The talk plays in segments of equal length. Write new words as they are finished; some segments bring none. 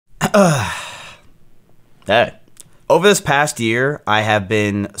Over this past year, I have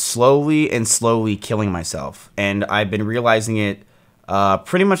been slowly killing myself, and I've been realizing it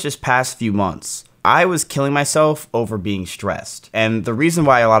pretty much this past few months. I was killing myself over being stressed, and the reason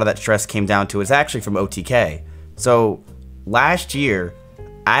why a lot of that stress came down to is actually from OTK. So last year,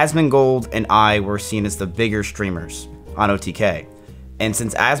 Asmongold and I were seen as the bigger streamers on OTK. And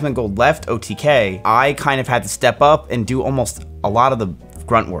since Asmongold left OTK, I kind of had to step up and do almost a lot of the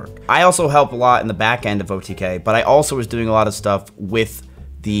grunt work. I also help a lot in the back end of OTK, but I also was doing a lot of stuff with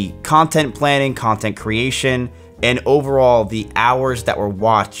the content planning, content creation, and overall the hours that were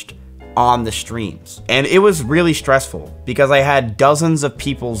watched on the streams. And it was really stressful because I had dozens of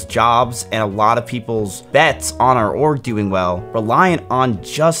people's jobs and a lot of people's bets on our org doing well, reliant on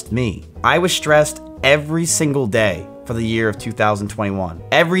just me. I was stressed every single day for the year of 2021.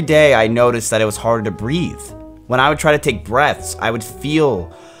 Every day I noticed that it was harder to breathe. When I would try to take breaths, I would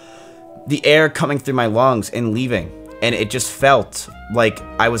feel the air coming through my lungs and leaving. And it just felt like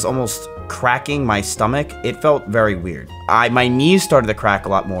I was almost cracking my stomach. It felt very weird. My knees started to crack a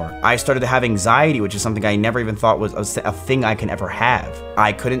lot more. I started to have anxiety, which is something I never even thought was a thing I can ever have.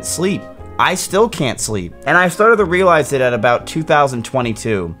 I couldn't sleep. I still can't sleep. And I started to realize it at about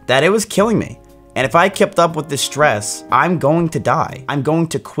 2022 that it was killing me. And if I kept up with this stress, I'm going to die. I'm going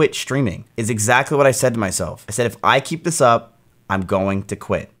to quit streaming, is exactly what I said to myself. I said, if I keep this up, I'm going to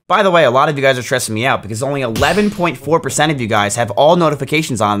quit. By the way, a lot of you guys are stressing me out because only 11.4% of you guys have all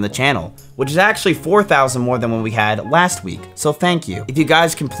notifications on the channel, which is actually 4,000 more than when we had last week. So thank you. If you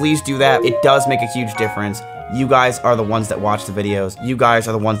guys can please do that, it does make a huge difference. You guys are the ones that watch the videos. You guys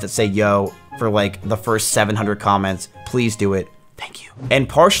are the ones that say yo for like the first 700 comments. Please do it. Thank you. And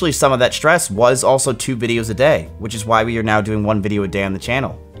partially some of that stress was also 2 videos a day, which is why we are now doing 1 video a day on the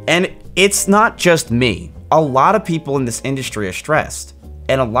channel. And it's not just me. A lot of people in this industry are stressed.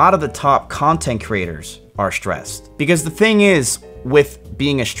 And a lot of the top content creators are stressed. Because the thing is, with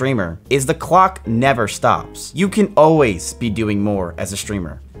being a streamer, is the clock never stops. You can always be doing more as a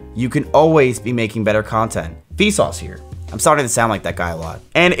streamer. You can always be making better content. Vsauce here. I'm starting to sound like that guy a lot.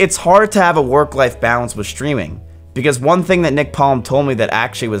 And it's hard to have a work-life balance with streaming. Because one thing that Nick Palm told me that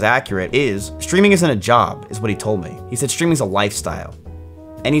actually was accurate is, streaming isn't a job, is what he told me. He said streaming's a lifestyle.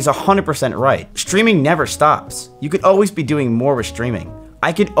 And he's 100% right. Streaming never stops. You could always be doing more with streaming.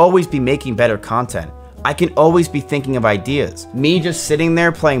 I could always be making better content. I can always be thinking of ideas. Me just sitting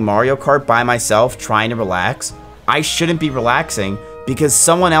there playing Mario Kart by myself, trying to relax, I shouldn't be relaxing because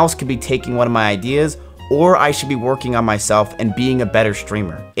someone else could be taking one of my ideas, or I should be working on myself and being a better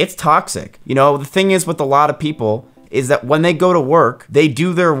streamer. It's toxic. You know, the thing is with a lot of people is that when they go to work, they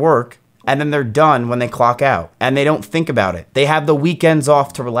do their work and then they're done when they clock out and they don't think about it. They have the weekends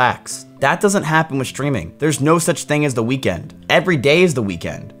off to relax. That doesn't happen with streaming. There's no such thing as the weekend. Every day is the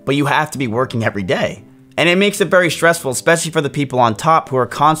weekend, but you have to be working every day. And it makes it very stressful, especially for the people on top who are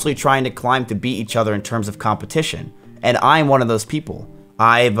constantly trying to climb to beat each other in terms of competition. And I'm one of those people.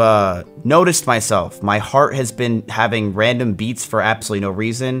 I've noticed myself. My heart has been having random beats for absolutely no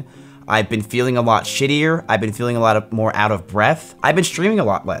reason. I've been feeling a lot shittier. I've been feeling a lot more out of breath. I've been streaming a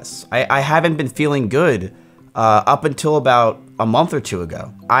lot less. I haven't been feeling good up until about a month or 2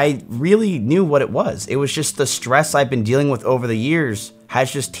 ago. I really knew what it was. It was just the stress I've been dealing with over the years has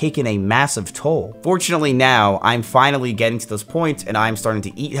just taken a massive toll. Fortunately now, I'm finally getting to those points and I'm starting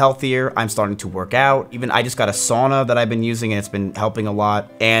to eat healthier. I'm starting to work out. Even I just got a sauna that I've been using and it's been helping a lot.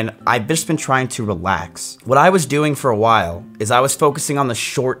 And I've just been trying to relax. What I was doing for a while is I was focusing on the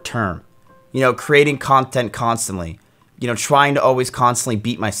short term, you know, creating content constantly, you know, trying to always constantly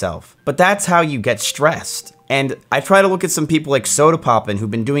beat myself. But that's how you get stressed. And I try to look at some people like Soda Poppin'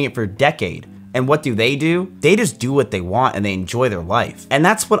 who've been doing it for a decade. And what do? They just do what they want and they enjoy their life. And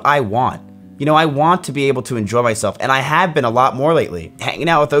that's what I want. You know, I want to be able to enjoy myself, and I have been a lot more lately. Hanging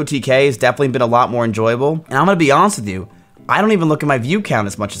out with OTK has definitely been a lot more enjoyable. And I'm gonna be honest with you, I don't even look at my view count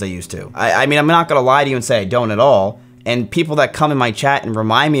as much as I used to. I mean, I'm not gonna lie to you and say I don't at all. And people that come in my chat and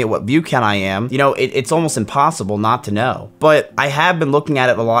remind me of what view count I am, you know, it's almost impossible not to know. But I have been looking at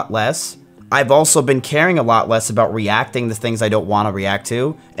it a lot less. I've also been caring a lot less about reacting to things I don't want to react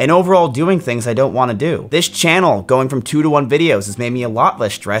to, and overall doing things I don't want to do. This channel, going from 2 to 1 videos, has made me a lot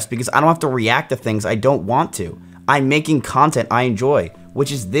less stressed because I don't have to react to things I don't want to. I'm making content I enjoy, which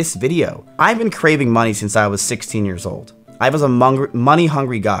is this video. I've been craving money since I was 16 years old. I was a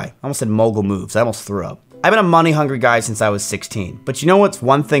money-hungry guy. I almost said mogul moves. I almost threw up. I've been a money-hungry guy since I was 16. But you know what's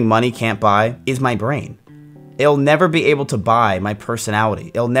one thing money can't buy? Is my brain. It'll never be able to buy my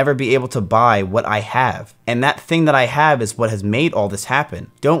personality. It'll never be able to buy what I have. And that thing that I have is what has made all this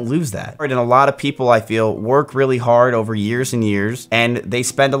happen. Don't lose that. And a lot of people, I feel, work really hard over years and years, and they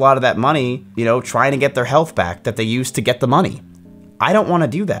spend a lot of that money, you know, trying to get their health back that they used to get the money. I don't want to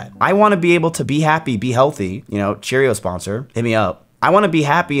do that. I want to be able to be happy, be healthy. You know, Cheerio sponsor, hit me up. I want to be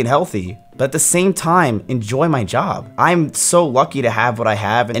happy and healthy, but at the same time, enjoy my job. I'm so lucky to have what I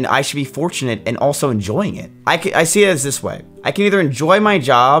have, and I should be fortunate and also enjoying it. I see it as this way. I can either enjoy my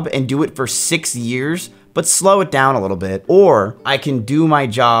job and do it for 6 years, but slow it down a little bit, or I can do my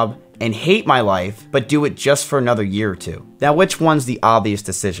job and hate my life, but do it just for another year or two. Now, which one's the obvious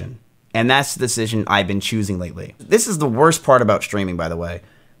decision? And that's the decision I've been choosing lately. This is the worst part about streaming, by the way,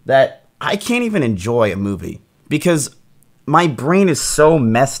 that I can't even enjoy a movie because my brain is so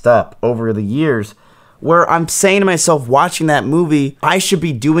messed up over the years where I'm saying to myself, watching that movie, I should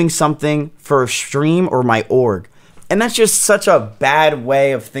be doing something for a stream or my org. And that's just such a bad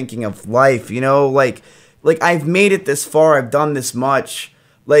way of thinking of life, you know? Like I've made it this far, I've done this much.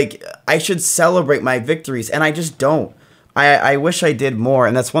 Like, I should celebrate my victories, and I just don't. I wish I did more,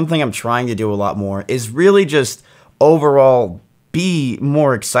 and that's one thing I'm trying to do a lot more, is really just overall be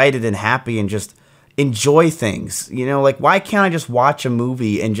more excited and happy and just enjoy things. You know, like, why can't I just watch a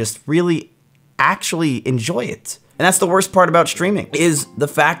movie and just really actually enjoy it? And that's the worst part about streaming, is the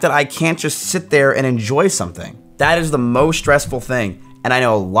fact that I can't just sit there and enjoy something. That is the most stressful thing. And I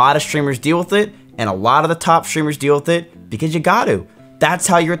know a lot of streamers deal with it, and a lot of the top streamers deal with it because you got to. That's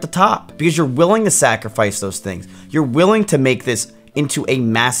how you're at the top, because you're willing to sacrifice those things. You're willing to make this into a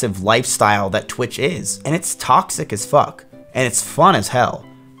massive lifestyle that Twitch is. And it's toxic as fuck. And it's fun as hell.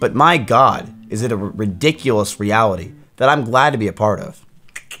 But my God, is it a ridiculous reality that I'm glad to be a part of.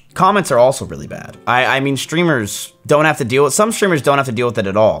 Comments are also really bad. I mean, streamers don't have to deal with, some streamers don't have to deal with it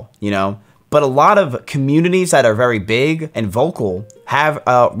at all, you know? But a lot of communities that are very big and vocal have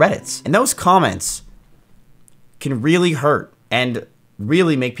Reddits. And those comments can really hurt and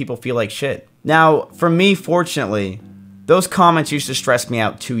really make people feel like shit. Now, for me, fortunately, those comments used to stress me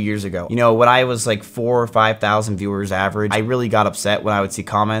out 2 years ago. You know, when I was like 4,000 or 5,000 viewers average, I really got upset when I would see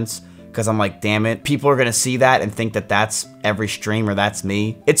comments because I'm like, damn it, people are gonna see that and think that that's every streamer, that's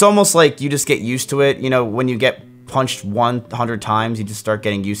me. It's almost like you just get used to it. You know, when you get punched 100 times, you just start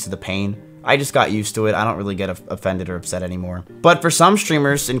getting used to the pain. I just got used to it. I don't really get offended or upset anymore. But for some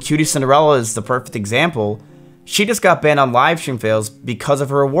streamers, and Cutie Cinderella is the perfect example, she just got banned on live stream fails because of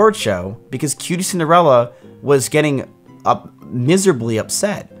her award show, because Cutie Cinderella was getting miserably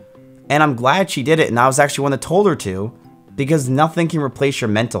upset. And I'm glad she did it, and I was actually one that told her to, because nothing can replace your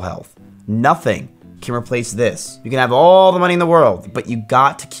mental health. Nothing can replace this. You can have all the money in the world, but you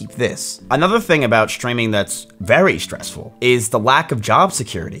got to keep this. Another thing about streaming that's very stressful is the lack of job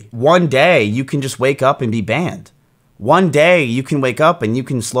security. One day, you can just wake up and be banned. One day, you can wake up and you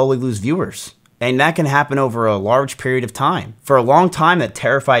can slowly lose viewers. And that can happen over a large period of time. For a long time, that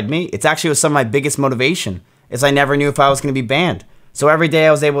terrified me. It's actually was some of my biggest motivation, is I never knew if I was gonna be banned. So every day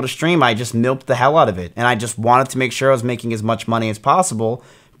I was able to stream, I just milked the hell out of it. And I just wanted to make sure I was making as much money as possible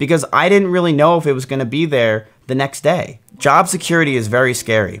because I didn't really know if it was gonna be there the next day. Job security is very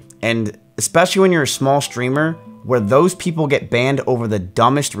scary. And especially when you're a small streamer, where those people get banned over the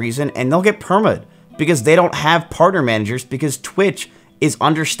dumbest reason, and they'll get permaed because they don't have partner managers, because Twitch is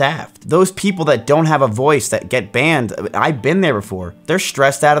understaffed. Those people that don't have a voice that get banned, I've been there before. They're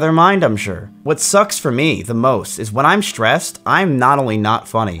stressed out of their mind, I'm sure. What sucks for me the most is when I'm stressed, I'm not only not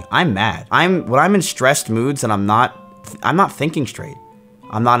funny, I'm mad. When I'm in stressed moods and I'm not thinking straight.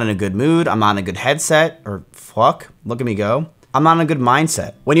 I'm not in a good mood, I'm not in a good headset, or fuck, look at me go. I'm not in a good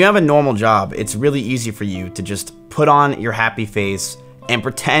mindset. When you have a normal job, it's really easy for you to just put on your happy face and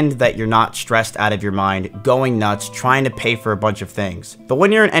pretend that you're not stressed out of your mind, going nuts, trying to pay for a bunch of things. But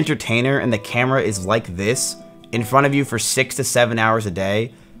when you're an entertainer and the camera is like this, in front of you for 6 to 7 hours a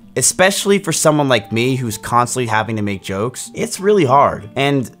day, especially for someone like me who's constantly having to make jokes, it's really hard.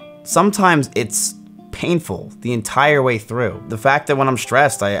 And sometimes it's painful the entire way through. The fact that when I'm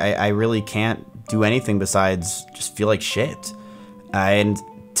stressed, I really can't do anything besides just feel like shit. And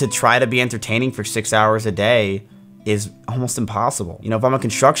to try to be entertaining for 6 hours a day is almost impossible. You know, if I'm a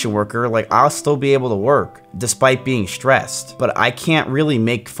construction worker, like, I'll still be able to work despite being stressed, but I can't really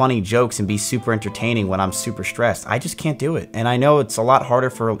make funny jokes and be super entertaining when I'm super stressed. I just can't do it. And I know it's a lot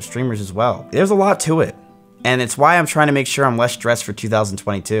harder for streamers as well. There's a lot to it. And it's why I'm trying to make sure I'm less stressed for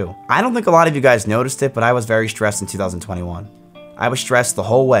 2022. I don't think a lot of you guys noticed it, but I was very stressed in 2021. I was stressed the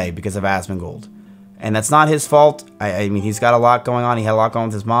whole way because of Asmongold. And that's not his fault. I mean, he's got a lot going on. He had a lot going on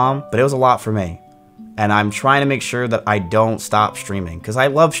with his mom, but it was a lot for me. And I'm trying to make sure that I don't stop streaming, because I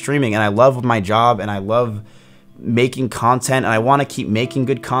love streaming and I love my job and I love making content, and I want to keep making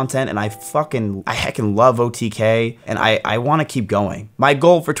good content, and I heckin' love OTK, and I want to keep going. My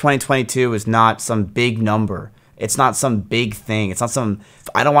goal for 2022 is not some big number. It's not some big thing. It's not some,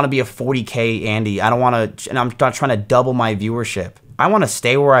 I don't want to be a 40K Andy. I don't want to, and I'm not trying to double my viewership. I want to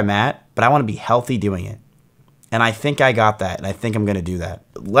stay where I'm at, but I want to be healthy doing it. And I think I got that, and I think I'm going to do that.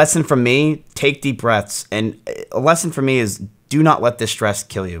 Lesson from me, take deep breaths. And a lesson from me is do not let this stress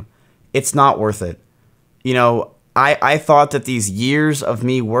kill you. It's not worth it. You know, I thought that these years of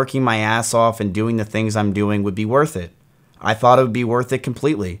me working my ass off and doing the things I'm doing would be worth it. I thought it would be worth it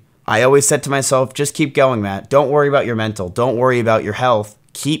completely. I always said to myself, just keep going, Matt. Don't worry about your mental. Don't worry about your health.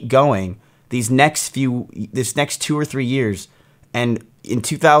 Keep going. This next 2 or 3 years, and in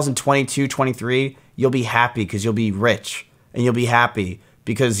 2022, 23, you'll be happy because you'll be rich, and you'll be happy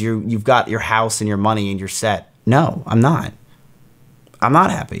because you've got your house and your money and you're set. No, I'm not. I'm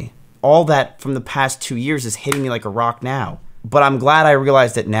not happy. All that from the past 2 years is hitting me like a rock now. But I'm glad I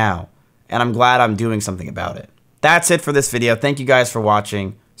realized it now, and I'm glad I'm doing something about it. That's it for this video. Thank you guys for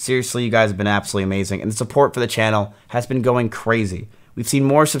watching. Seriously, you guys have been absolutely amazing, and the support for the channel has been going crazy. We've seen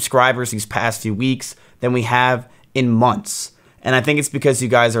more subscribers these past few weeks than we have in months. And I think it's because you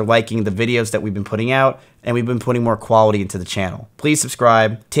guys are liking the videos that we've been putting out, and we've been putting more quality into the channel. Please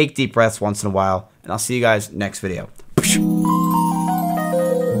subscribe, take deep breaths once in a while, and I'll see you guys next video.